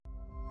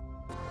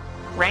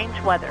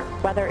Range weather.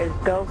 Weather is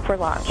go for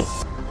launch.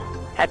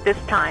 At this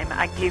time,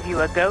 I give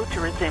you a go to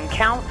resume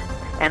count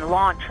and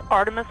launch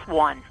Artemis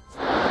 1.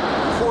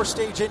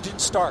 4-stage engine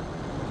start.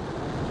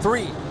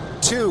 3,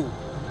 2,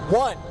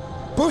 1.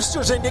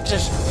 Boosters in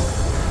ignition.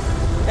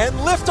 And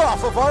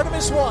liftoff of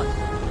Artemis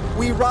 1.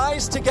 We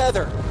rise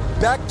together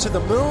back to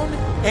the moon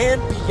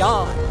and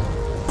beyond.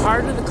 The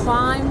harder the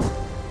climb,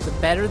 the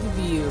better the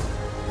view.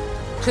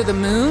 To the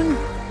moon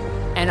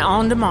and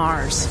on to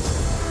Mars.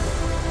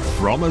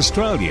 From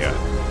Australia,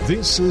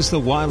 this is the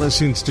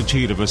Wireless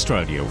Institute of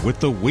Australia with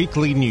the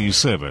weekly news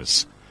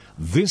service.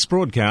 This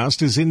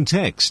broadcast is in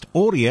text,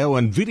 audio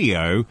and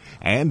video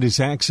and is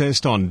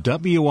accessed on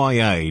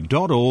wia.org.au.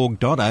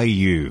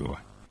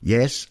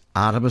 Yes,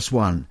 Artemis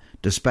 1,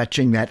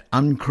 dispatching that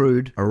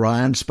uncrewed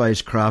Orion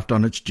spacecraft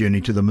on its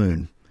journey to the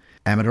moon.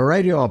 Amateur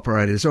radio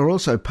operators are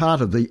also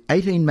part of the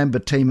 18-member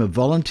team of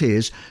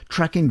volunteers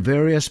tracking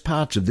various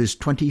parts of this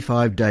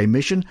 25-day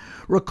mission,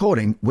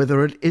 recording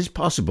whether it is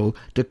possible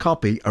to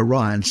copy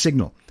Orion's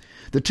signal.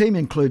 The team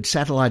includes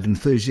satellite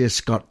enthusiast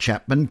Scott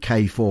Chapman,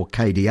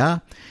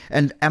 K4KDR,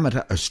 and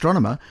amateur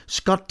astronomer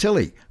Scott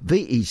Tilley,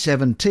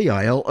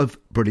 VE7TIL of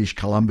British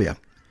Columbia.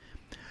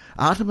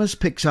 Artemis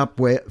picks up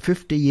where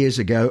 50 years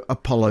ago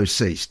Apollo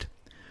ceased.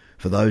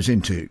 For those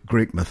into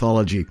Greek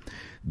mythology,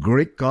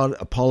 Greek god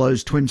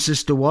Apollo's twin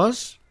sister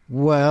was,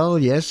 well,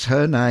 yes,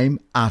 her name,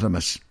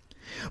 Artemis.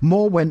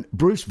 More when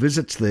Bruce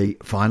visits the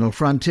final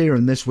frontier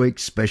in this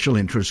week's Special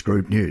Interest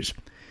Group News.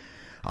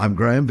 I'm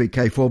Graham,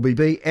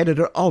 VK4BB,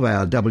 editor of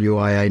our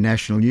WIA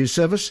National News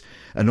Service,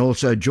 and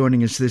also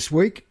joining us this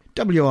week,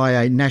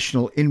 WIA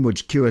National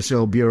Inwards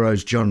QSL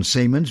Bureau's John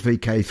Siemens,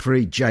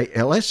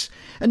 VK3JLS,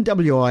 and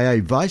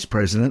WIA Vice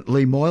President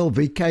Lee Moyle,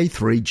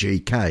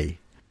 VK3GK.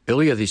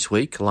 Earlier this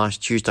week,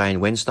 last Tuesday and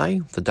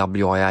Wednesday, the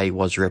WIA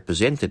was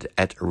represented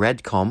at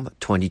RADCOM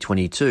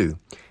 2022,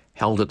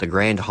 held at the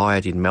Grand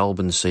Hyatt in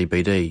Melbourne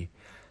CBD.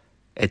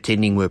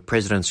 Attending were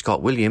President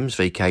Scott Williams,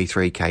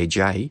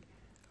 VK3KJ,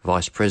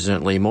 Vice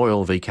President Lee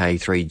Moyle,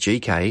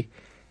 VK3GK,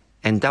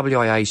 and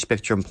WIA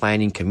Spectrum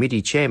Planning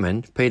Committee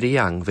Chairman Peter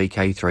Young,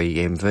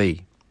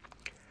 VK3MV.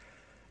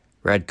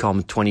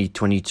 RADCOM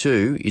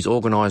 2022 is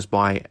organised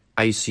by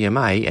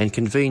ACMA and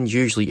convened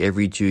usually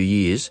every 2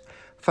 years,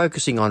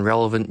 focusing on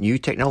relevant new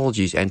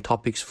technologies and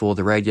topics for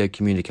the radio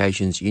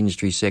communications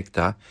industry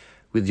sector,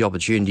 with the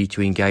opportunity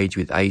to engage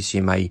with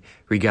ACMA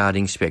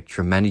regarding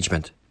spectrum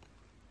management.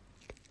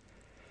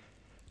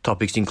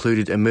 Topics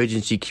included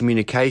emergency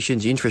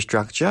communications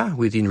infrastructure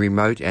within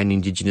remote and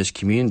Indigenous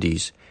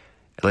communities,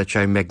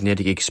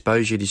 electromagnetic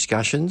exposure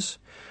discussions,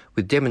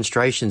 with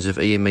demonstrations of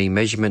EME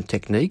measurement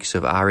techniques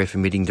of RF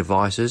emitting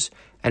devices,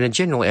 and a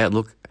general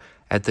outlook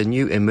at the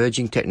new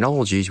emerging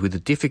technologies with the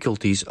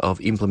difficulties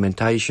of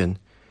implementation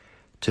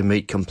to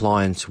meet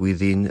compliance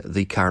within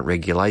the current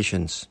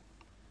regulations.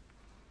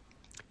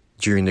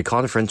 During the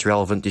conference,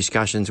 relevant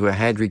discussions were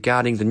had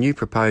regarding the new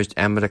proposed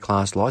amateur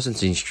class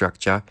licensing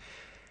structure,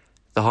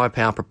 the high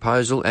power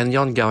proposal, and the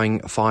ongoing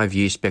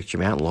 5-year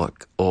spectrum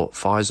outlook, or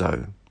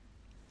FISO.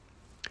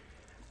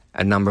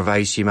 A number of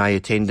ACMA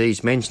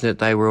attendees mentioned that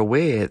they were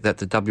aware that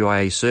the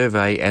WIA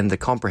survey and the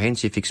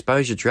comprehensive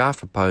exposure draft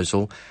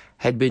proposal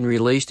had been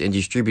released and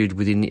distributed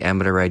within the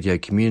amateur radio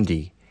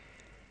community.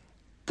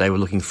 They were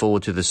looking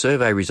forward to the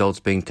survey results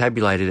being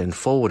tabulated and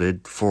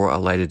forwarded for a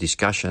later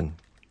discussion.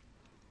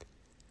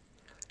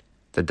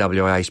 The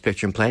WIA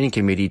Spectrum Planning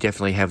Committee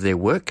definitely have their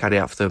work cut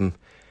out for them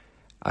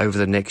over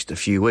the next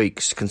few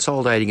weeks,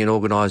 consolidating and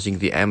organising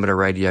the amateur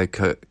radio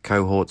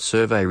cohort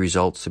survey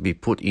results to be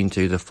put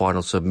into the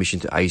final submission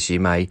to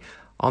ACMA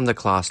on the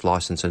class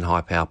licence and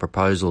high power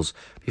proposals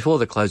before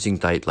the closing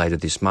date later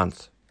this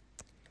month.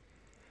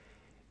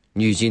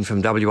 News in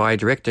from WIA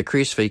Director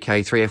Chris,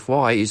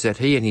 VK3FY, is that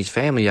he and his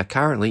family are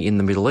currently in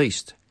the Middle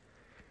East.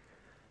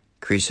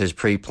 Chris has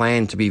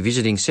pre-planned to be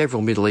visiting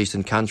several Middle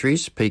Eastern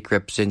countries, peak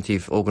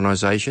representative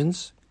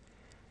organisations.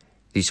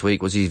 This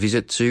week was his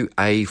visit to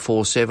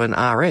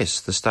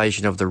A47RS, the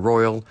station of the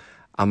Royal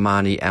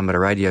Omani Amateur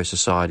Radio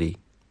Society.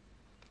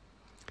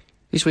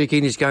 This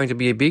weekend is going to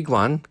be a big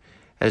one,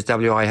 as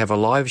WIA have a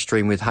live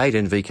stream with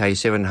Hayden,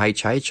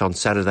 VK7HH, on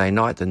Saturday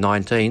night, the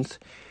 19th,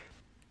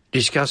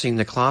 discussing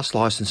the class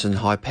licence and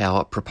high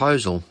power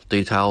proposal.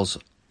 Details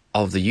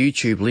of the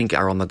YouTube link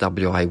are on the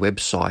WIA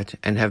website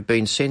and have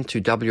been sent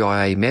to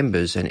WIA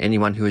members and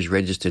anyone who has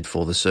registered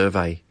for the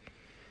survey.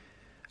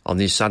 On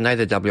this Sunday,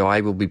 the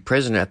WIA will be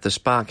present at the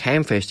Spark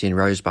Hamfest in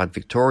Rosebud,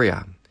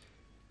 Victoria.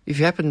 If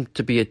you happen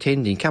to be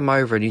attending, come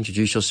over and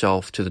introduce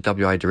yourself to the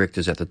WIA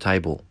directors at the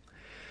table.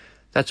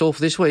 That's all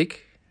for this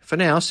week. For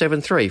now,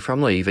 7-3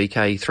 from Lee,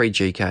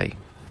 VK3GK.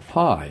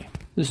 Hi,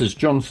 this is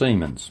John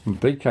Siemens from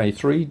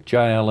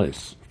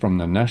VK3JLS from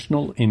the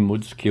National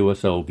Inwards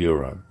QSL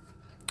Bureau.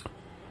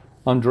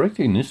 I'm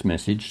directing this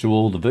message to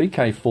all the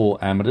VK4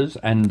 amateurs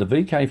and the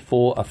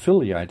VK4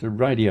 affiliated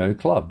radio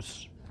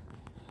clubs.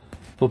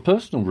 For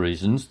personal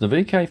reasons, the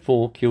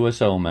VK4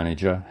 QSL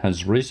manager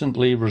has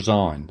recently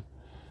resigned,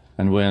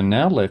 and we are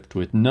now left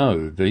with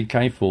no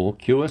VK4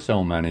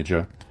 QSL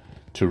manager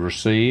to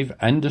receive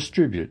and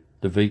distribute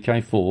the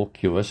VK4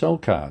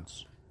 QSL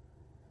cards.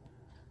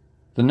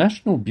 The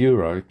National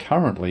Bureau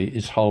currently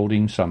is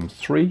holding some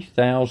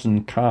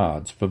 3,000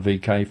 cards for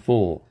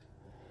VK4,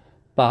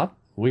 but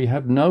we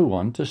have no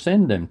one to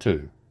send them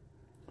to.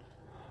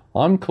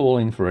 I'm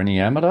calling for any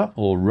amateur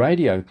or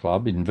radio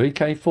club in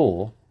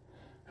VK4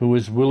 who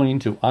is willing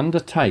to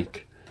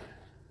undertake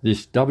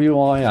this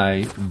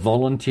WIA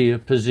volunteer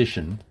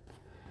position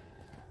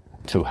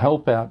to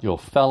help out your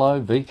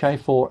fellow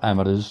VK4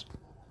 amateurs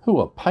who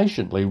are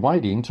patiently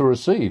waiting to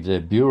receive their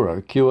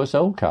Bureau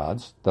QSL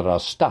cards that are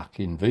stuck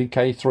in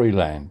VK3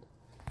 land.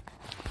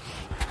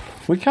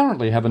 We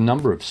currently have a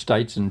number of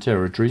states and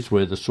territories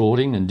where the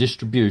sorting and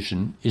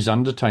distribution is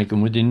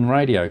undertaken within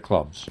radio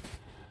clubs,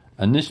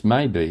 and this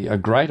may be a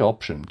great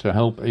option to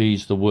help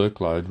ease the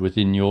workload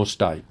within your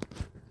state.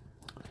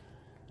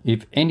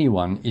 If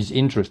anyone is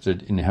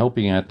interested in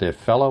helping out their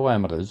fellow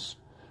amateurs,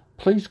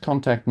 please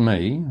contact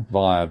me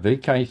via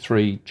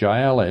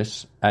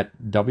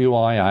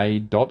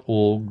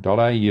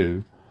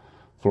vk3jls@wia.org.au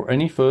for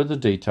any further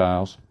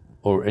details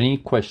or any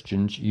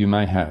questions you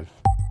may have.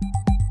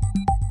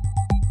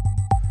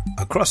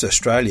 Across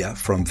Australia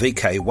from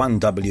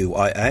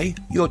VK1WIA,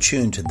 you're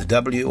tuned to the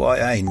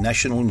WIA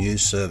National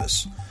News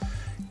Service.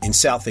 In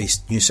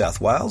southeast New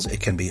South Wales, it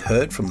can be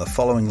heard from the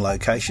following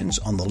locations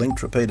on the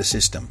linked repeater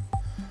system: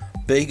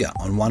 Bega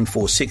on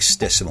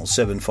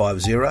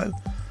 146.750,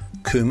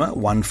 Cooma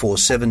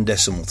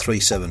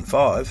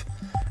 147.375,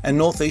 and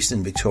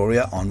northeastern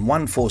Victoria on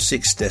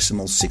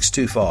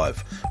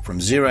 146.625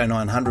 from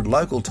 0900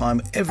 local time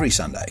every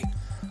Sunday.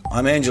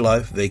 I'm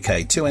Angelo,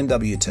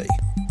 VK2NWT.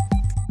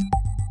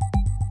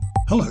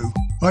 Hello,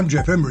 I'm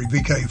Jeff Emery,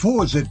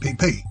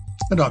 VK4ZPP,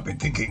 and I've been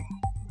thinking.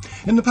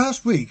 In the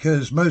past week,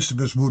 as most of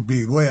us would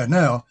be aware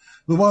now,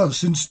 the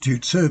Wireless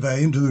Institute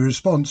survey into the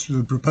response to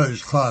the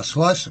proposed class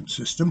licence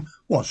system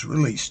was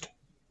released.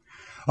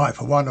 I,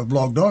 for one, have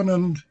logged on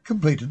and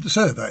completed the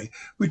survey,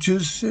 which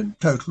is in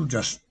total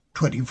just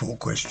 24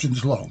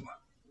 questions long.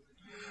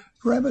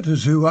 For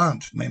amateurs who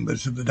aren't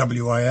members of the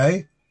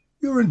WIA,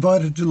 you're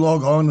invited to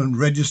log on and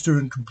register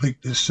and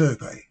complete this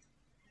survey.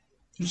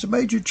 It is a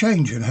major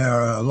change in how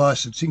our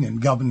licensing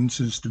and governance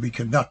is to be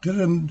conducted,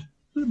 and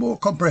the more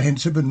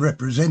comprehensive and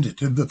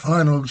representative the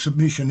final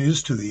submission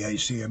is to the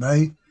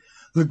ACMA,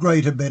 the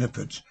greater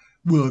benefits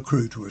will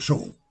accrue to us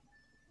all.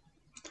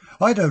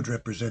 I don't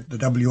represent the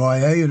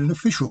WIA in an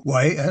official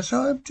way, as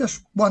I'm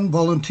just one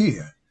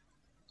volunteer,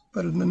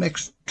 but in the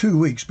next 2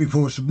 weeks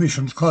before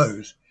submissions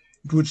close,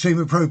 it would seem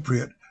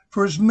appropriate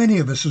for as many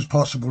of us as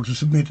possible to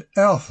submit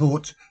our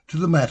thoughts to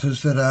the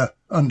matters that are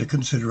under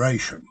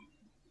consideration.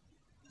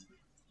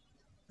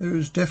 There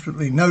is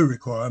definitely no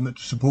requirement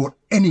to support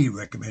any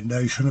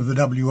recommendation of the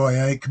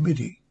WIA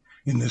committee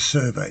in this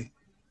survey,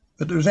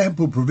 but there is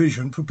ample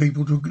provision for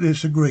people to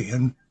disagree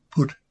and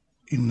put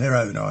in their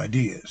own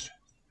ideas.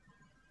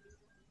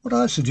 What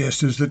I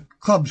suggest is that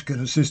clubs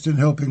can assist in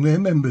helping their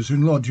members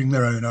in lodging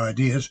their own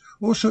ideas,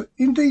 or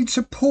indeed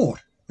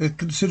support a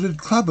considered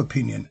club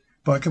opinion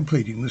by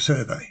completing the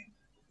survey.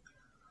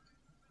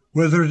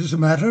 Whether it is a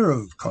matter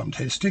of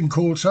contesting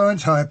call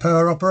signs, high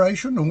power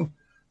operation, or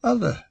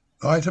other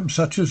items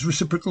such as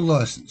reciprocal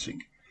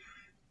licensing,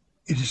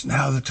 it is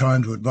now the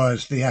time to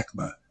advise the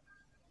ACMA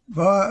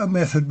via a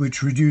method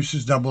which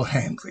reduces double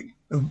handling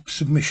of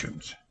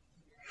submissions.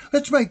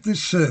 Let's make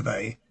this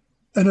survey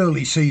an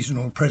early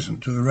seasonal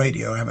present to the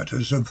radio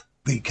amateurs of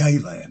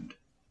VK land.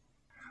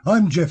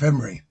 I'm Jeff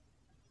Emery,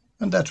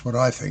 and that's what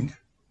I think.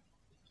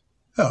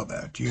 How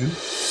about you?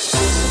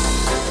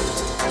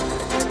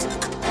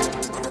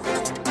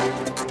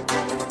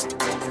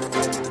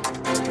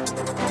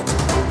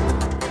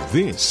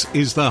 This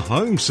is the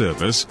home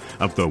service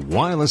of the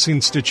Wireless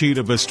Institute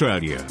of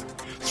Australia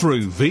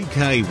through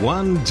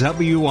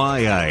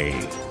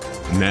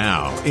VK1WIA.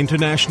 Now,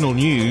 international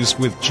news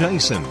with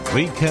Jason,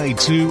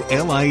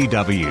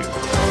 VK2LAW.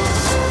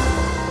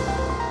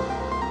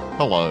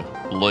 Hello,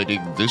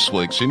 leading this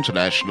week's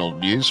international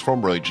news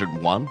from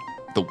Region 1.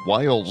 The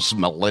Wales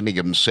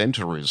Millennium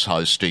Centre is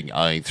hosting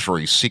a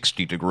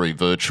 360-degree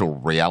virtual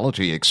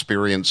reality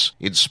experience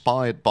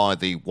inspired by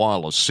the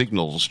wireless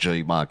signals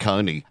G.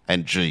 Marconi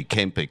and G.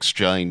 Kemp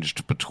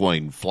exchanged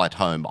between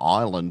Flatholme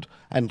Island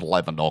and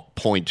Lavernock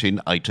Point in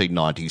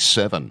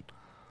 1897.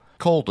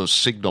 Called a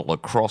Signal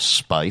Across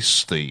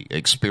Space, the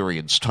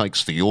experience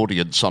takes the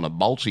audience on a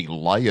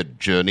multi-layered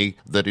journey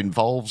that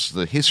involves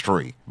the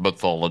history,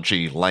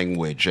 mythology,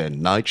 language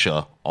and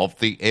nature of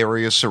the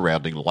area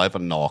surrounding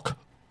Lavernock.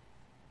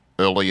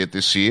 Earlier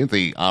this year,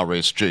 the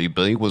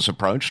RSGB was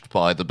approached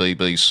by the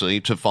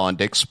BBC to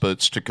find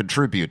experts to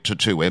contribute to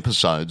 2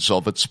 episodes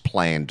of its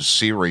planned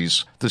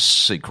series, The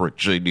Secret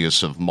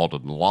Genius of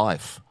Modern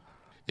Life.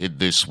 In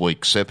this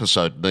week's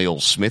episode,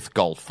 Neil Smith,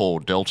 Golf 4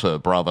 Delta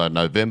Bravo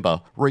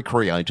November,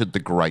 recreated the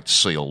Great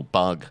Seal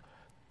bug.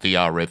 The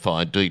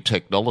RFID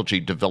technology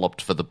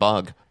developed for the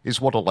bug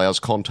is what allows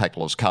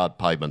contactless card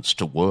payments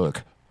to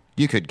work.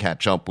 You can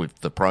catch up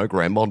with the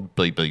program on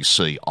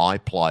BBC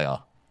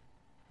iPlayer.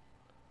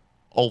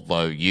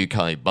 Although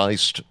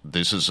UK-based,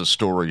 this is a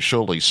story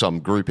surely some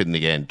group in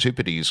the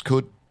Antipodes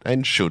could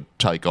and should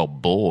take on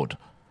board.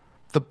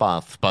 The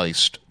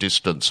Bath-based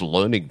distance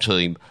learning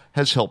team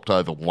has helped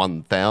over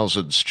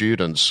 1,000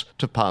 students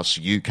to pass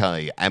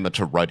UK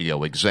amateur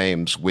radio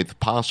exams with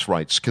pass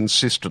rates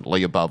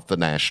consistently above the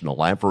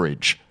national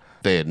average.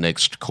 Their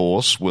next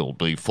course will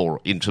be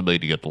for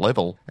intermediate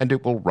level and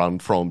it will run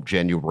from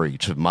January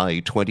to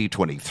May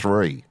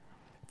 2023.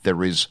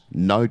 There is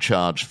no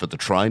charge for the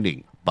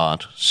training,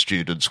 but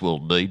students will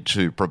need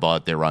to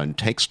provide their own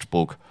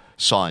textbook,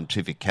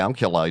 scientific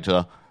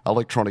calculator,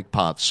 electronic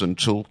parts and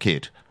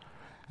toolkit.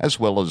 As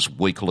well as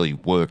weekly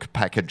work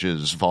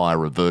packages via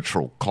a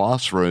virtual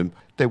classroom,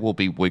 there will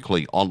be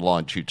weekly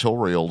online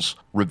tutorials,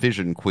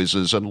 revision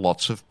quizzes and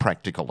lots of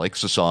practical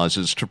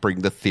exercises to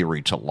bring the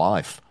theory to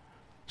life.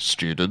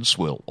 Students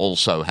will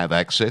also have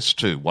access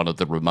to one of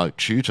the remote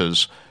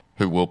tutors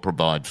who will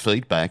provide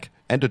feedback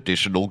and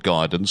additional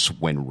guidance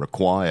when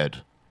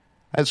required.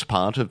 As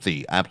part of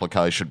the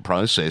application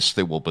process,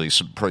 there will be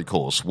some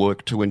pre-course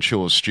work to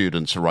ensure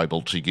students are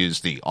able to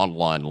use the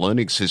online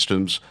learning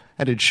systems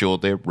and ensure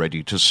they're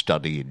ready to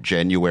study in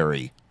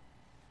January.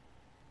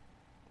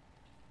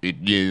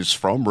 In news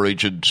from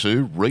Region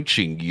 2,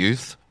 reaching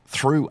youth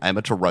through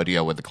amateur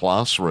radio in the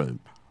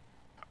classroom.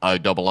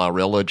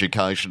 ARRL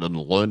Education and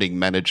Learning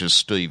Manager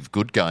Steve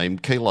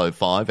Goodgame, Kilo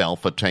 5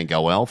 Alpha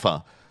Tango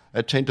Alpha,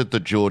 attended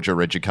the Georgia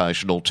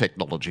Educational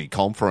Technology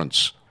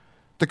Conference.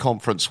 The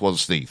conference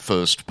was the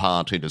first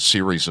part in a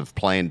series of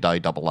planned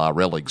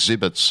ARRL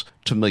exhibits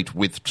to meet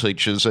with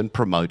teachers and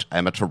promote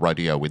amateur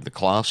radio in the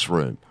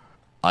classroom.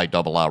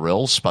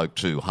 ARRL spoke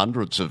to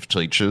hundreds of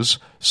teachers,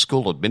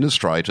 school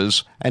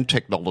administrators and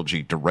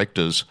technology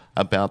directors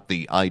about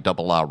the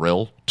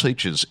ARRL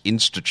Teachers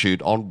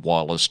Institute on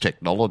Wireless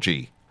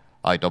Technology.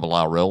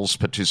 ARRL's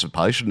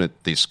participation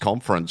at this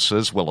conference,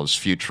 as well as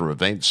future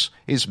events,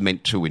 is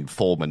meant to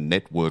inform and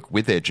network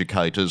with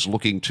educators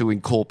looking to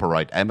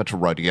incorporate amateur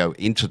radio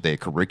into their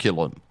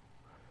curriculum.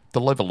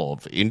 The level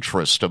of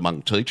interest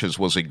among teachers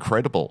was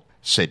incredible,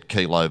 said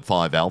Kilo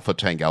 5 Alpha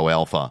Tango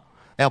Alpha.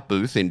 Our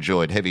booth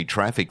enjoyed heavy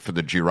traffic for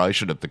the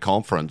duration of the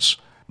conference,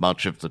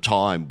 much of the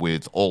time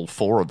with all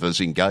four of us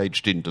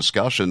engaged in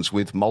discussions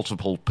with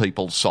multiple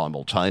people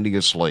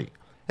simultaneously.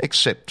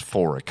 Except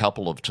for a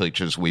couple of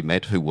teachers we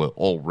met who were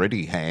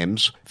already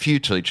hams, few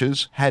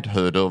teachers had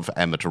heard of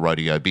amateur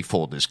radio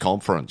before this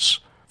conference.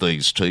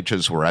 These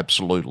teachers were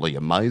absolutely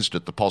amazed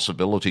at the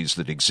possibilities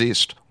that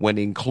exist when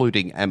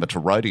including amateur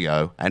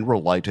radio and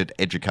related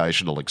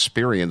educational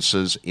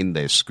experiences in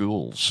their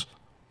schools.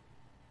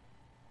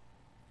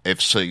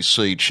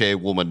 FCC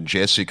Chairwoman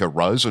Jessica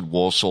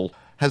Rosenworcel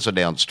has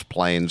announced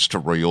plans to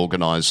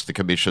reorganise the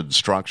Commission's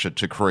structure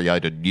to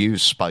create a new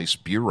Space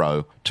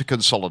Bureau to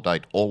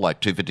consolidate all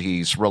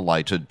activities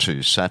related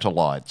to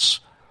satellites.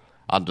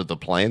 Under the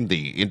plan,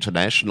 the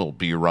International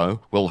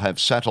Bureau will have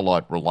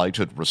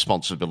satellite-related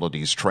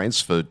responsibilities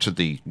transferred to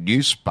the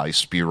new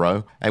Space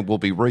Bureau and will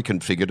be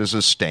reconfigured as a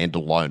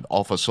standalone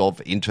Office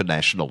of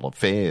International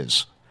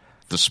Affairs.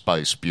 The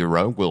Space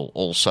Bureau will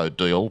also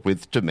deal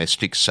with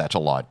domestic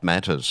satellite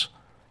matters.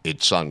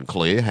 It's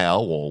unclear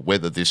how or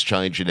whether this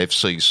change in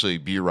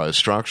FCC Bureau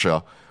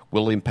structure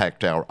will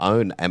impact our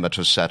own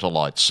amateur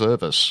satellite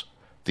service.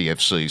 The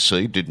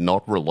FCC did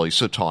not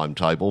release a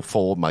timetable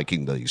for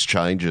making these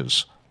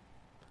changes.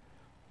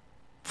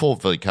 For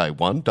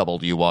VK1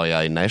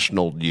 WIA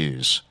National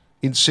News,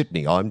 in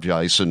Sydney I'm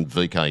Jason,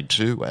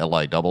 VK2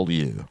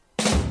 LAW.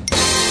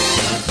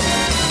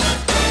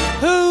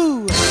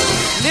 Who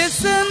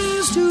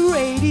listens to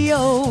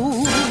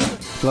radio?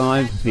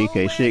 Clive,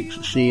 VK6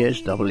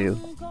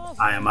 CSW.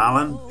 I am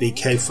Alan,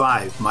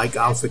 VK5 Mike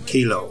Alpha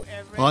Kilo.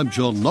 I'm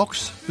John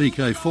Knox,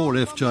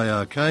 VK4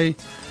 FJRK.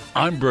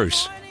 I'm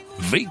Bruce,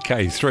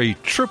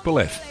 VK3 Triple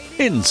F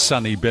in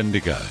sunny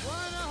Bendigo.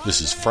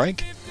 This is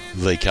Frank,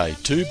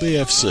 VK2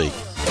 BFC.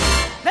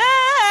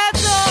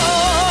 That's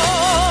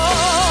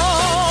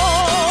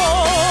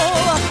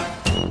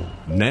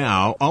all.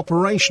 Now,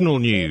 operational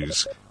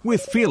news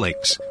with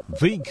Felix,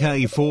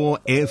 VK4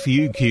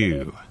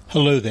 FUQ.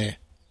 Hello there.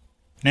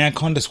 Now,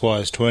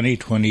 Contest-wise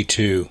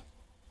 2022.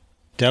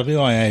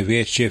 WIA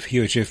VHF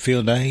UHF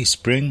Field Day,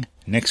 Spring,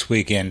 next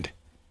weekend.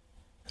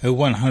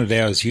 0100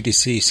 hours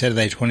UTC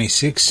Saturday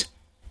 26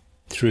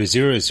 through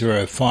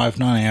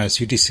 0059 hours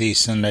UTC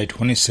Sunday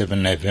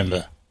 27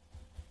 November.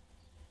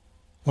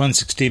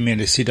 160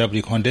 metre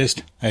CW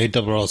contest,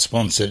 ARRL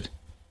sponsored.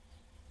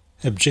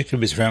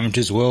 Objective is for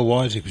amateurs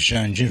worldwide to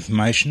exchange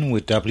information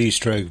with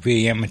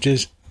W/V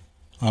amateurs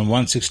on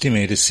 160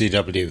 metre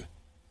CW.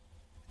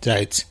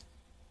 Dates: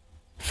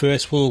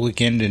 First full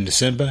weekend in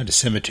December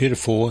 2 to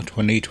 4,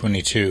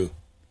 2022.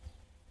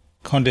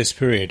 Contest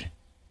period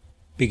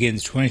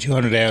begins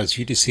 2200 hours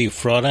UTC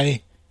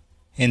Friday,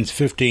 ends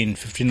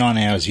 1559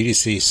 hours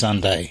UTC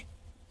Sunday.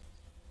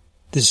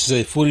 This is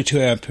a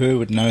 42-hour period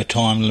with no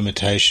time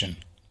limitation.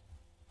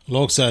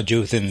 Logs are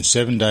due within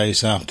 7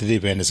 days after the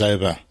event is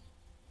over.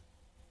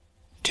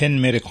 10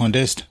 metre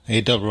contest,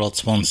 ARRL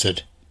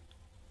sponsored.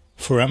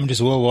 For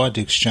amateurs worldwide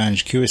to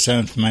exchange QSO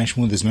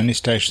information with as many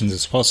stations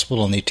as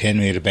possible on the 10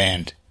 metre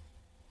band.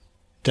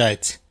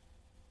 Dates: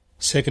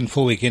 Second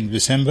full weekend of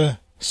December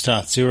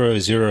starts 0000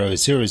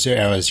 hours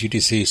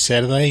UTC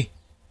Saturday,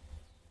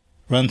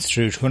 runs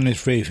through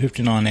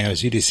 23:59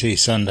 hours UTC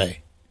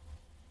Sunday,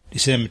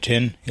 December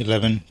 10,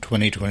 11,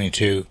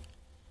 2022.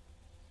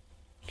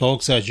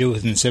 Logs are due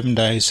within 7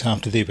 days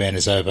after the event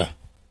is over.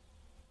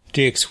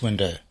 DX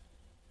window.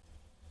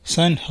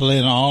 St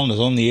Helena Island is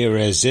on the air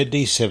as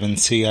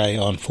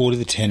ZD7CA on 40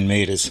 to 10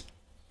 metres,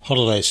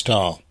 holiday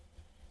style,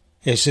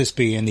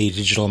 SSB in the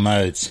digital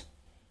modes.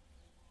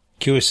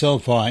 QSL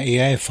via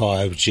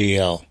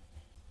EA5GL.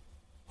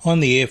 On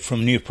the air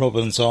from New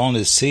Providence Island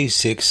is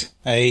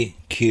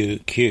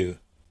C6AQQ.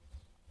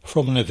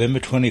 From November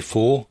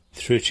 24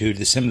 through to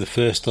December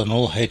 1st on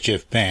all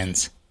HF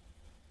bands.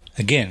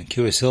 Again,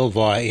 QSL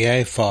via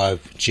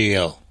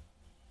EA5GL.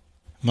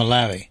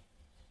 Malawi.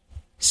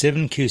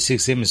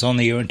 7Q6M is on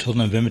the air until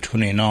November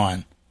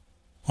 29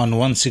 on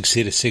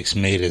 160 to 6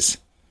 metres.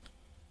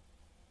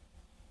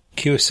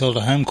 QSL to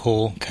home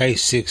call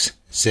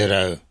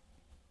K6ZO.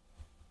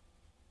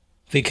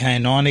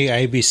 VK90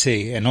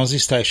 ABC, an Aussie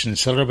station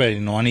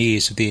celebrating 90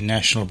 years with the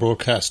national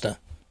broadcaster,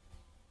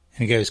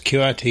 and goes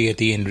QRT at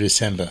the end of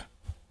December.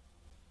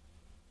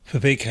 For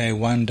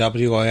VK1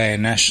 WIA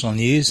National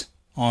News,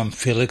 I'm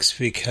Felix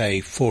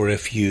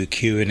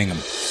VK4FUQ Inningham.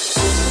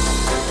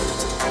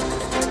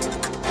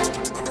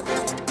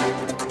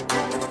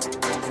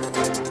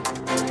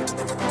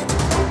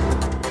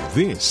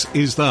 This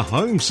is the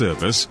home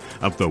service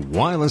of the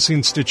Wireless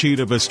Institute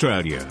of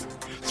Australia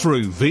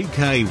through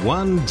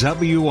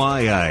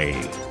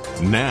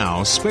VK1WIA.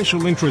 Now,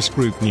 Special Interest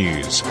Group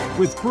News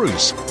with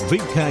Bruce,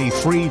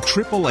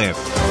 VK3FFF.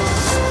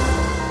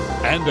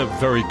 And a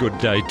very good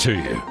day to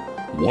you.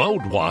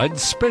 Worldwide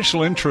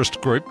Special Interest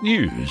Group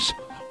News.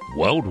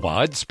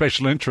 Worldwide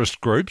Special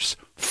Interest Group's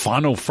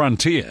Final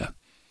Frontier.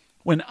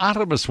 When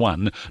Artemis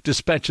 1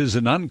 dispatches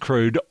an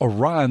uncrewed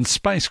Orion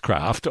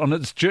spacecraft on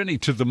its journey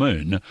to the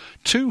moon,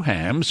 2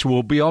 hams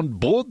will be on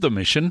board the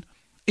mission,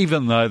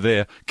 even though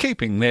they're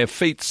keeping their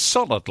feet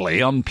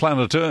solidly on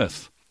planet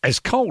Earth. As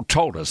Cole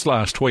told us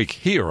last week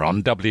here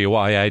on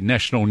WIA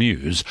National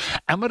News,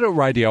 amateur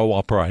radio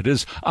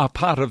operators are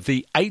part of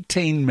the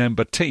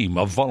 18-member team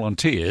of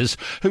volunteers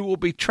who will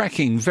be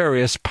tracking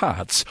various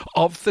parts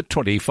of the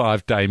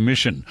 25-day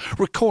mission,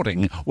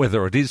 recording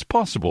whether it is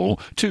possible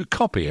to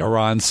copy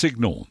Orion's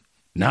signal.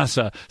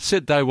 NASA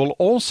said they will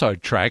also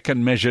track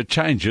and measure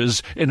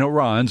changes in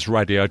Orion's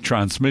radio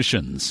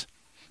transmissions.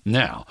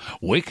 Now,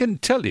 we can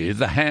tell you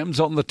the hams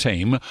on the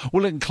team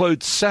will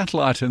include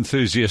satellite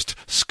enthusiast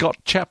Scott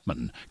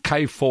Chapman,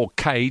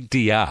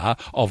 K4KDR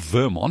of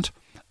Vermont,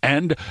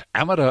 and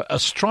amateur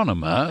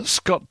astronomer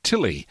Scott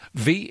Tilley,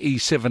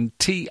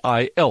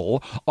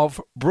 VE7TIL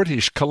of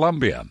British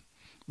Columbia.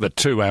 The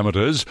 2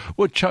 amateurs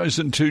were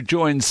chosen to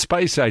join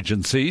space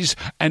agencies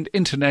and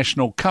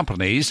international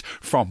companies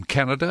from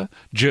Canada,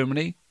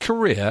 Germany,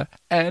 Korea,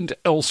 and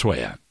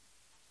elsewhere.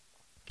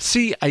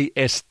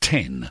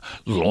 CAS-10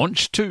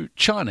 launched to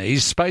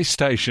Chinese space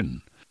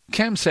station.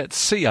 CAMSAT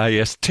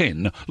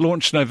CAS-10,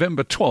 launched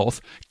November 12th,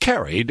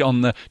 carried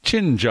on the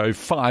Qinzhou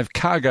 5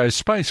 cargo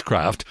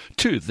spacecraft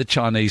to the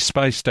Chinese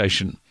space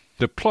station.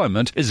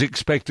 Deployment is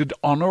expected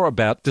on or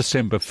about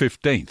December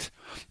 15th.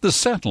 The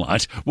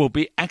satellite will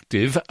be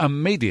active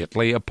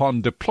immediately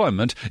upon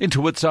deployment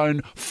into its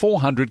own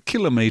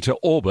 400-kilometre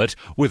orbit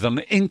with an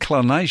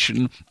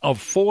inclination of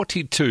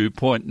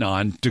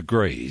 42.9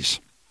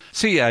 degrees.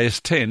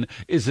 CAS-10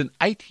 is an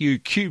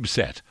 8U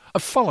CubeSat, a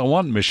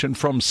follow-on mission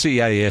from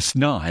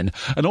CAS-9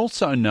 and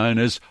also known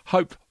as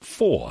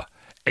HOPE-4,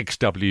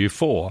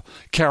 XW4,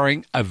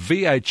 carrying a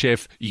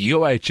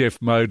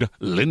VHF-UHF mode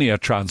linear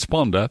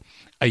transponder,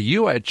 a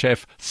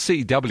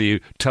UHF-CW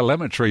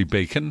telemetry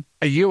beacon,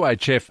 a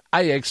UHF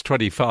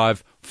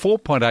AX25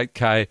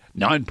 4.8K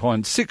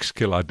 9.6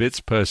 kilobits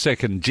per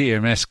second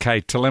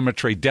GMSK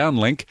telemetry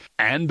downlink,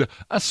 and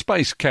a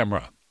space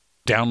camera.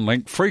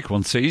 Downlink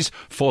frequencies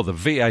for the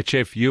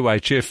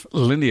VHF-UHF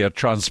linear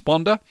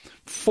transponder,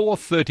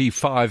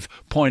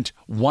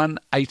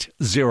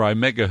 435.180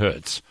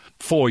 MHz.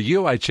 For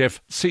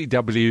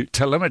UHF-CW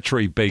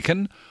telemetry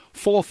beacon,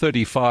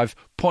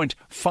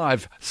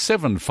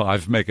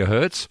 435.575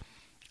 MHz.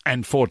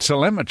 And for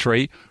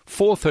telemetry,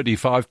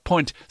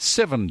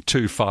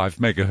 435.725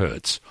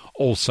 MHz.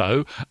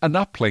 Also, an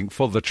uplink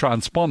for the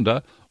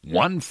transponder,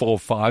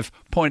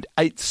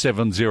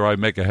 145.870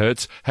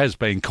 MHz, has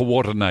been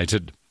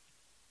coordinated.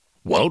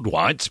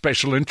 Worldwide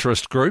Special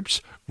Interest Groups,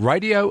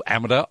 Radio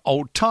Amateur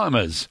Old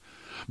Timers.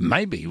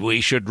 Maybe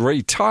we should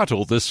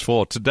retitle this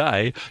for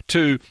today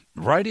to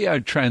Radio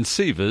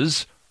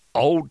Transceivers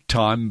Old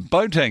Time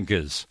Boat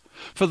Anchors.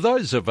 For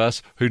those of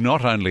us who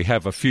not only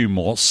have a few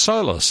more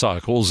solar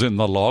cycles in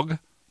the log,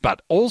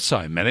 but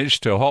also manage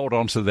to hold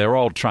on to their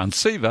old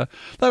transceiver,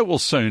 they will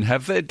soon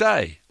have their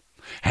day.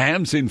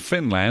 Hams in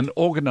Finland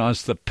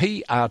organised the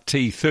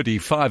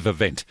PRT35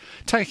 event,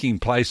 taking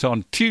place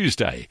on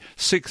Tuesday,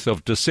 6th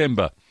of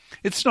December.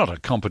 It's not a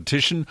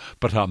competition,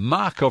 but a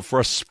mark of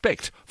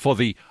respect for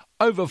the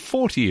over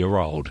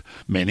 40-year-old,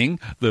 meaning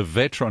the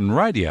veteran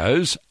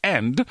radios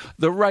and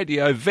the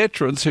radio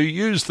veterans who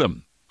use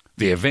them.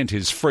 The event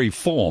is free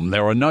form.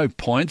 There are no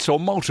points or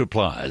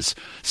multipliers.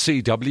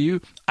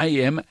 CW,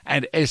 AM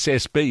and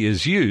SSB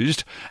is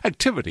used.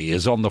 Activity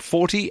is on the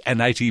 40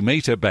 and 80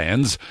 metre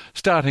bands,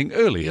 starting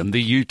early in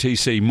the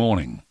UTC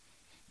morning.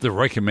 The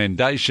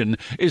recommendation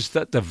is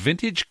that the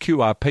vintage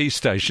QRP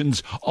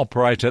stations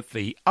operate at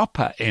the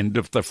upper end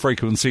of the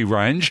frequency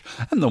range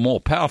and the more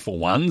powerful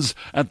ones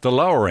at the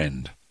lower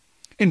end.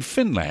 In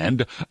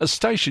Finland, a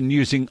station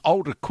using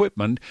old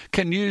equipment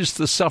can use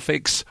the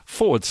suffix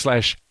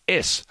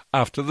 /S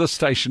after the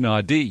station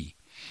ID.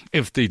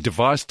 If the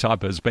device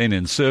type has been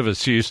in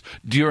service use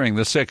during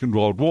the Second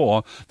World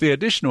War, the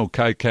additional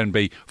code can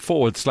be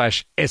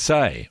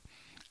 /SA.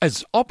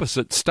 As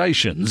opposite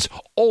stations,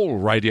 all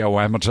radio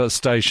amateur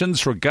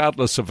stations,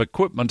 regardless of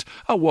equipment,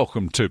 are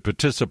welcome to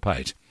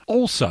participate.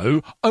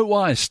 Also,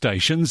 OI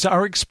stations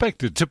are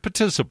expected to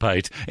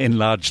participate in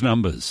large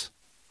numbers.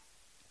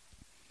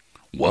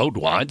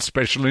 Worldwide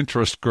special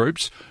interest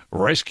groups,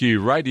 Rescue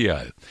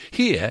Radio.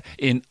 Here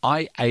in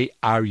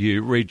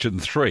IARU Region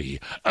 3,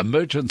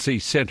 Emergency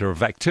Centre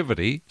of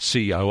Activity,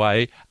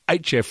 COA,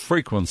 HF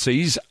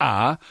frequencies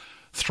are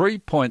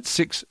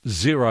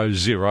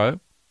 3.600,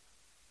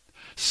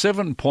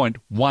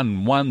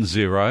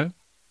 7.110,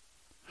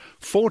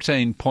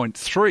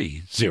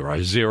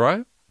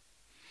 14.300,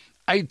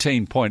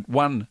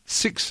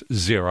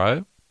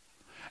 18.160,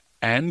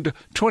 and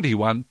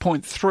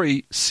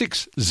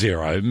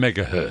 21.360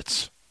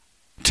 MHz.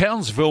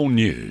 Townsville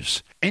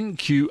News.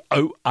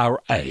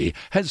 NQORA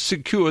has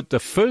secured the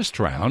first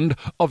round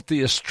of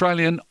the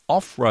Australian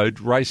Off-Road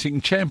Racing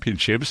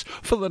Championships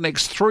for the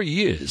next 3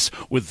 years,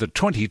 with the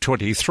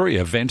 2023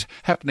 event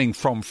happening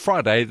from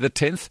Friday the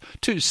 10th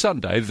to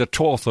Sunday the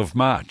 12th of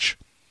March.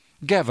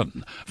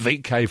 Gavin,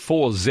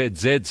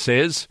 VK4ZZ,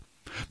 says,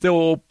 there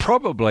will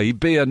probably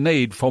be a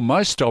need for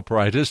most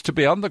operators to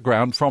be on the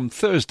ground from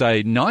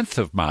Thursday 9th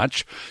of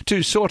March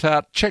to sort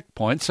out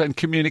checkpoints and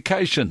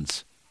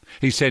communications.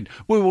 He said,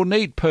 we will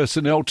need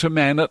personnel to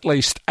man at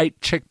least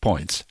 8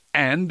 checkpoints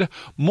and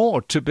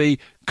more to be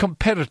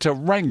competitor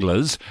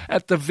wranglers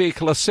at the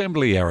vehicle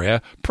assembly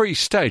area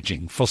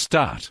pre-staging for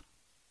start.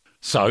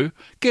 So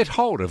get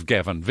hold of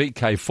Gavin,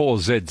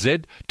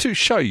 VK4ZZ, to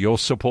show your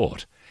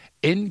support.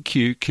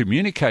 NQ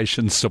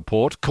Communications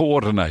Support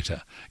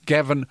Coordinator,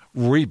 Gavin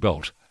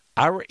Reibelt,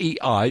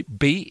 REIBELT,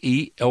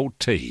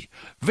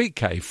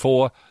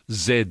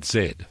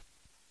 VK4ZZ.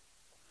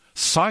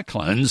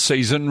 Cyclone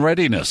Season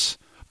Readiness,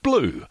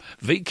 Blue,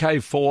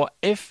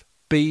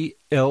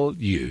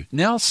 VK4FBLU,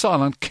 now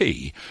Silent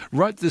Key,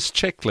 wrote this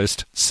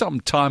checklist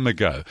some time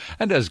ago,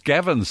 and as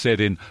Gavin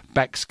said in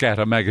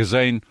Backscatter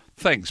magazine,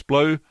 thanks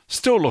Blue,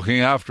 still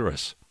looking after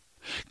us.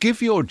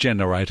 Give your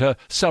generator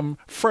some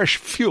fresh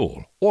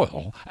fuel,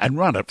 oil, and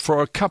run it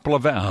for a couple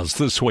of hours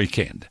this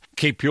weekend.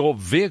 Keep your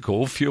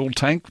vehicle fuel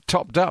tank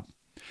topped up.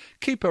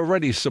 Keep a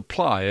ready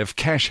supply of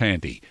cash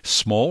handy,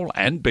 small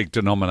and big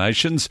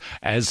denominations,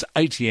 as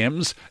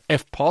ATMs,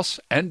 FPOS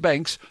and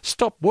banks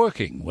stop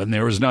working when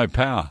there is no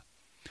power.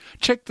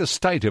 Check the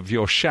state of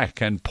your shack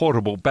and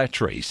portable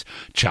batteries.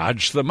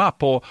 Charge them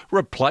up or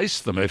replace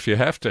them if you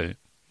have to.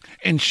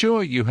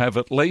 Ensure you have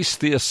at least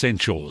the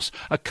essentials,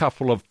 a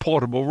couple of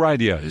portable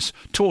radios,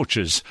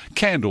 torches,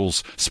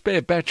 candles,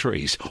 spare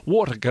batteries,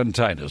 water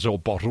containers or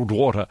bottled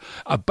water,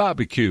 a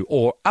barbecue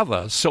or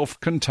other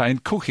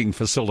self-contained cooking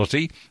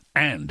facility,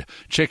 and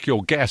check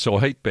your gas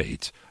or heat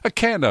beads, a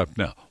can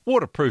opener,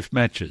 waterproof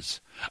matches,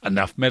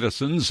 enough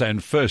medicines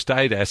and first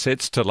aid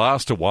assets to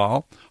last a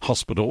while.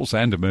 Hospitals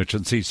and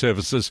emergency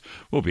services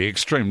will be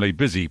extremely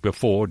busy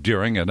before,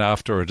 during and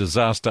after a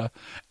disaster,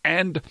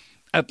 and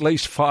at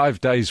least 5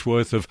 days'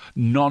 worth of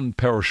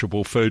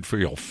non-perishable food for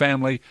your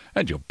family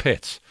and your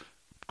pets.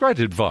 Great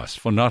advice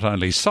for not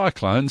only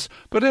cyclones,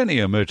 but any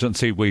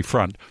emergency we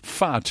front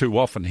far too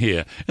often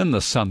here in the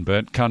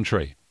sunburnt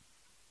country.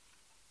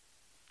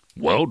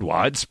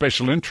 Worldwide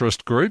Special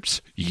Interest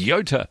Groups,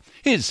 YOTA.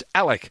 Here's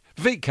Alec,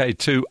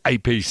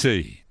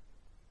 VK2APC.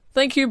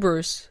 Thank you,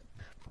 Bruce.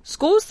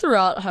 Schools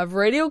throughout have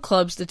radio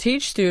clubs to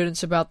teach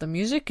students about the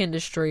music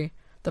industry,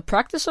 the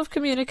practice of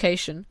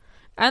communication,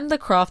 and the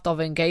craft of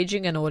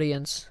engaging an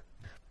audience.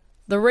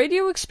 The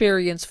radio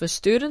experience for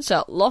students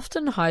at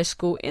Lofton High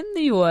School in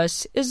the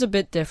US is a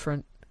bit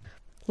different.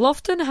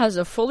 Lofton has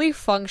a fully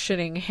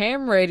functioning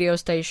ham radio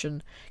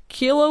station,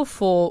 Kilo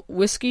 4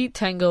 Whiskey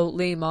Tango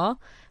Lima,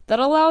 that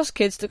allows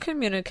kids to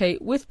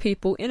communicate with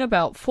people in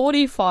about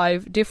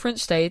 45 different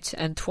states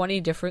and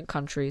 20 different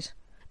countries.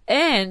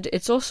 And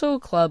it's also a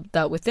club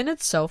that within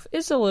itself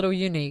is a little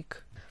unique.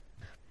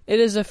 It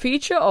is a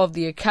feature of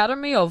the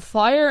Academy of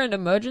Fire and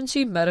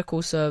Emergency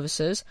Medical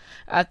Services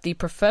at the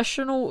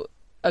Professional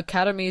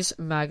Academies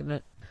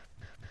Magnet.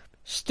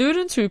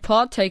 Students who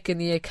partake in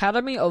the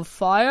Academy of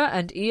Fire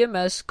and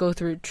EMS go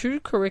through 2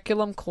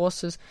 curriculum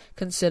courses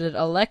considered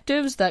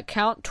electives that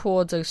count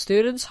towards a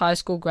student's high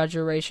school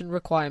graduation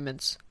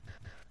requirements.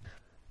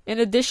 In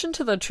addition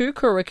to the 2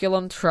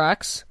 curriculum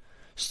tracks,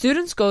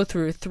 students go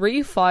through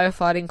 3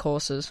 firefighting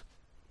courses.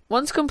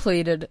 Once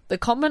completed, the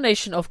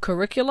combination of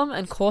curriculum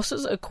and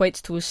courses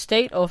equates to a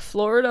state of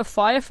Florida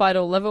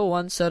Firefighter Level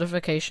 1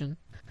 certification.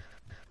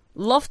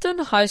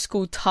 Lofton High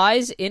School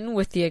ties in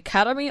with the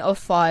Academy of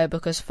Fire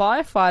because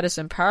firefighters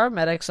and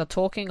paramedics are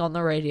talking on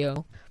the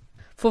radio.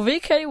 For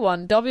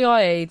VK1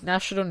 WIA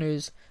National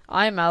News,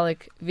 I'm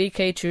Alec,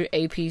 VK2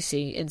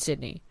 APC in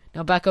Sydney.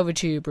 Now back over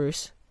to you,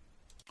 Bruce.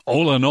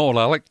 All in all,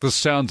 Alec, this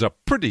sounds a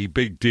pretty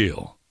big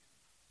deal.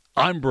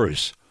 I'm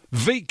Bruce,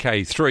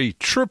 VK3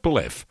 Triple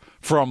F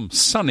from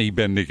sunny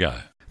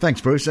Bendigo.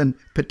 Thanks, Bruce, and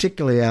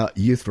particularly our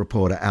youth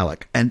reporter,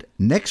 Alec. And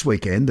next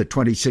weekend, the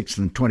 26th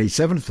and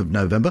 27th of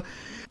November,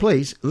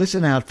 please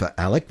listen out for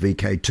Alec,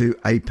 VK2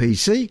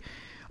 APC,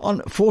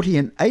 on 40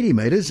 and 80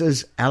 metres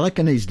as Alec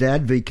and his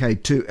dad,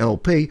 VK2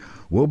 LP,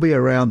 will be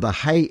around the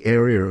Hay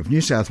area of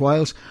New South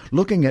Wales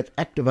looking at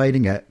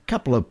activating a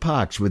couple of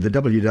parks with the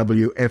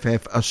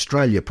WWFF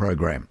Australia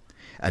program.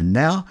 And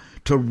now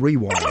to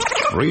Rewind.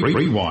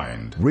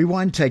 Rewind.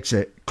 Rewind takes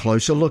a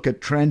closer look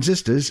at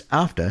transistors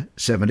after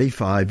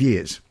 75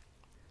 years.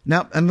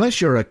 Now,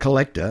 unless you're a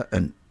collector,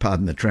 and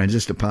pardon the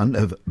transistor pun,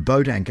 of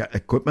boat anchor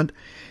equipment,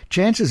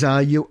 chances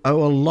are you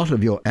owe a lot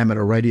of your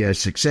amateur radio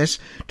success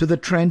to the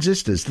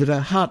transistors that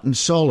are heart and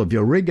soul of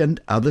your rig and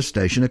other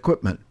station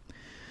equipment.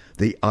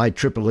 The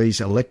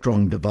IEEE's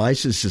Electron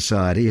Devices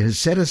Society has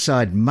set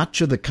aside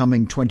much of the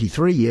coming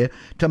 23 year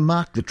to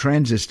mark the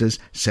transistor's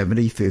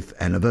 75th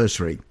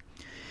anniversary.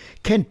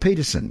 Kent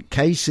Peterson,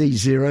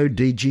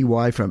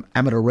 KC0DGY from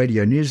Amateur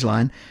Radio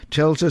Newsline,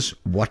 tells us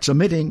what's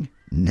emitting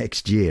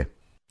next year.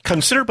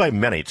 Considered by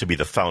many to be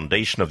the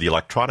foundation of the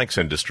electronics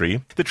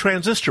industry, the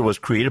transistor was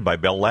created by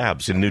Bell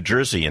Labs in New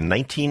Jersey in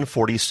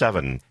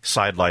 1947,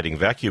 sidelighting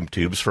vacuum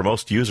tubes for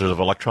most users of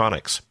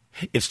electronics.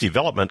 Its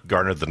development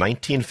garnered the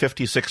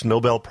 1956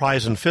 Nobel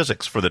Prize in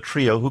Physics for the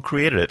trio who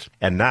created it,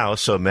 and now,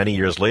 so many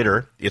years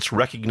later, its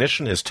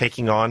recognition is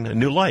taking on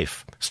new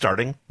life,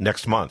 starting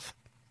next month.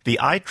 The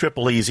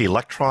IEEE's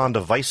Electron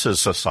Devices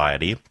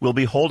Society will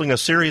be holding a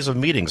series of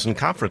meetings and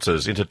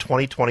conferences into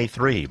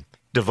 2023,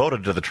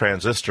 devoted to the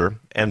transistor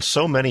and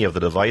so many of the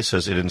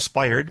devices it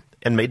inspired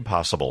and made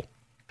possible.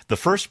 The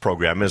first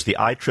program is the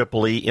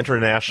IEEE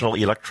International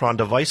Electron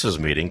Devices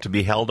Meeting to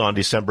be held on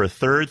December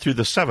 3rd through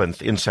the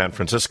 7th in San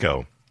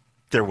Francisco.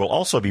 There will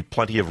also be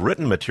plenty of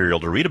written material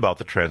to read about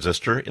the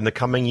transistor in the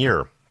coming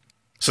year.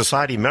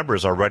 Society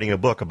members are writing a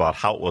book about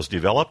how it was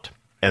developed,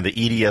 and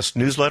the EDS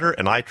newsletter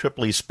and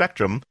IEEE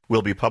Spectrum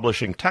will be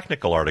publishing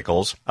technical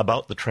articles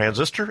about the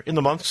transistor in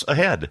the months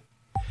ahead.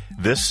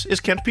 This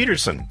is Kent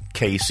Peterson,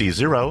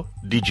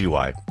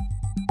 KC0DGY.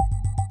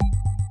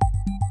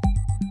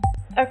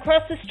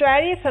 Across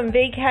Australia from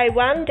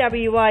VK1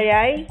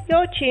 WIA,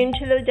 you're tuned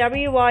to the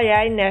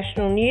WIA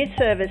National News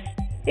Service.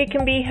 It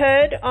can be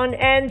heard on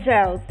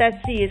ANZAL,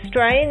 that's the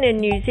Australian and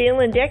New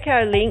Zealand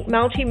Echolink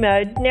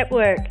multi-mode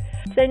network.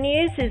 The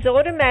news is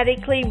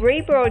automatically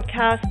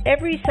rebroadcast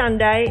every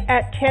Sunday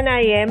at 10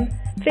 a.m.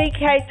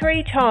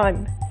 VK3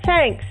 time.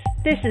 Thanks.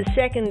 This is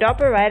second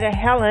operator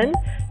Helen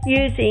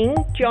using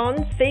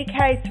John's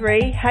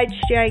VK3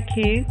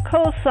 HJQ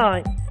call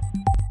sign.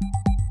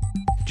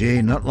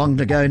 Gee, not long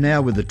to go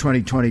now with the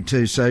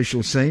 2022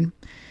 social scene.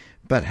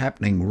 But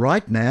happening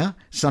right now,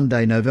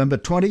 Sunday, November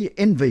 20,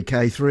 in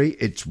VK3,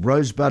 it's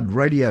Rosebud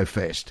Radio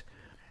Fest.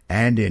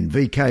 And in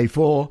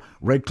VK4,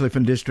 Redcliffe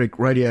and District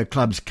Radio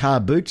Club's car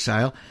boot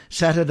sale,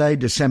 Saturday,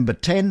 December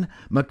 10,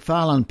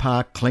 McFarlane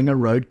Park, Klinger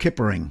Road,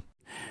 Kippering.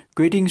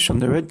 Greetings from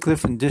the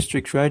Redcliffe and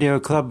District Radio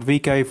Club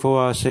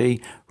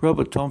VK4RC,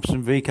 Robert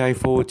Thompson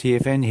VK4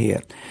 TFN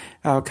here.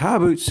 Our car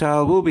boot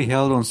sale will be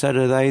held on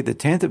Saturday the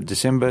 10th of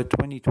December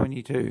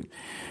 2022.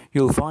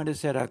 You'll find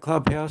us at our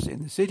clubhouse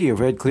in the city of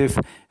Redcliffe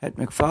at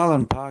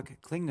McFarlane Park,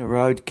 Klinger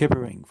Road,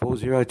 Kippering,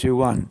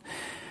 4021.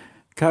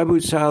 Car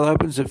boot sale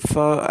opens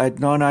at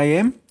 9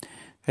 a.m.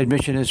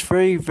 Admission is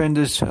free,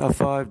 vendors are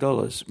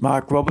 $5.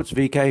 Mark Roberts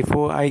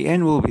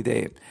VK4AN will be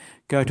there.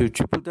 Go to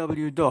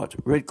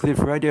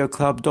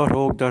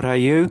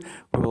www.redclifferadioclub.org.au.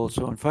 We're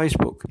also on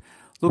Facebook.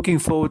 Looking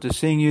forward to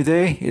seeing you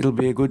there. It'll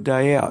be a good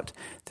day out.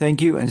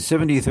 Thank you, and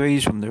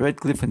 73s from the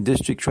Redcliffe and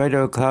District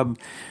Radio Club,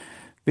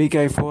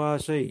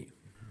 VK4RC.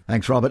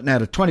 Thanks, Robert. Now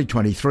to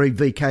 2023,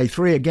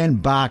 VK3 again,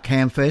 Bark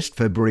Hamfest,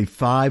 February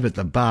 5 at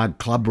the Barg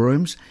Club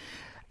Rooms.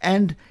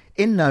 And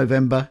in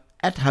November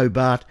at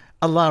Hobart,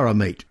 Alara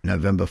Meet,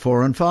 November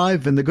 4 and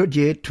 5 in the good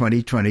year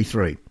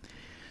 2023.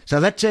 So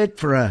that's it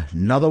for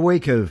another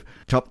week of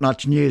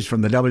top-notch news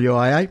from the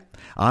WIA.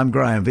 I'm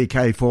Graham,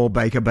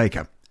 VK4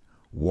 Baker.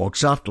 Walk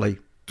softly.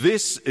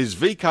 This is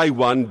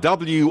VK1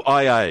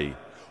 WIA.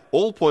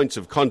 All points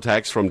of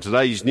contacts from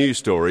today's news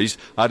stories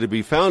are to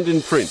be found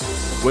in print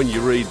when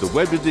you read the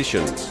web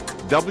editions,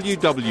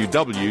 www.wia.org.au.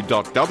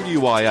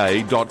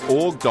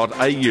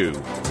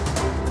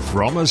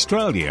 From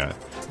Australia,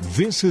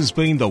 this has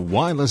been the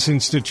Wireless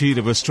Institute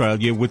of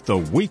Australia with the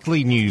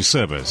weekly news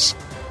service.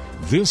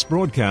 This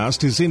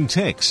broadcast is in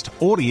text,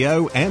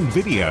 audio and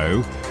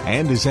video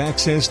and is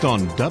accessed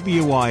on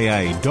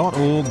wia.org.au.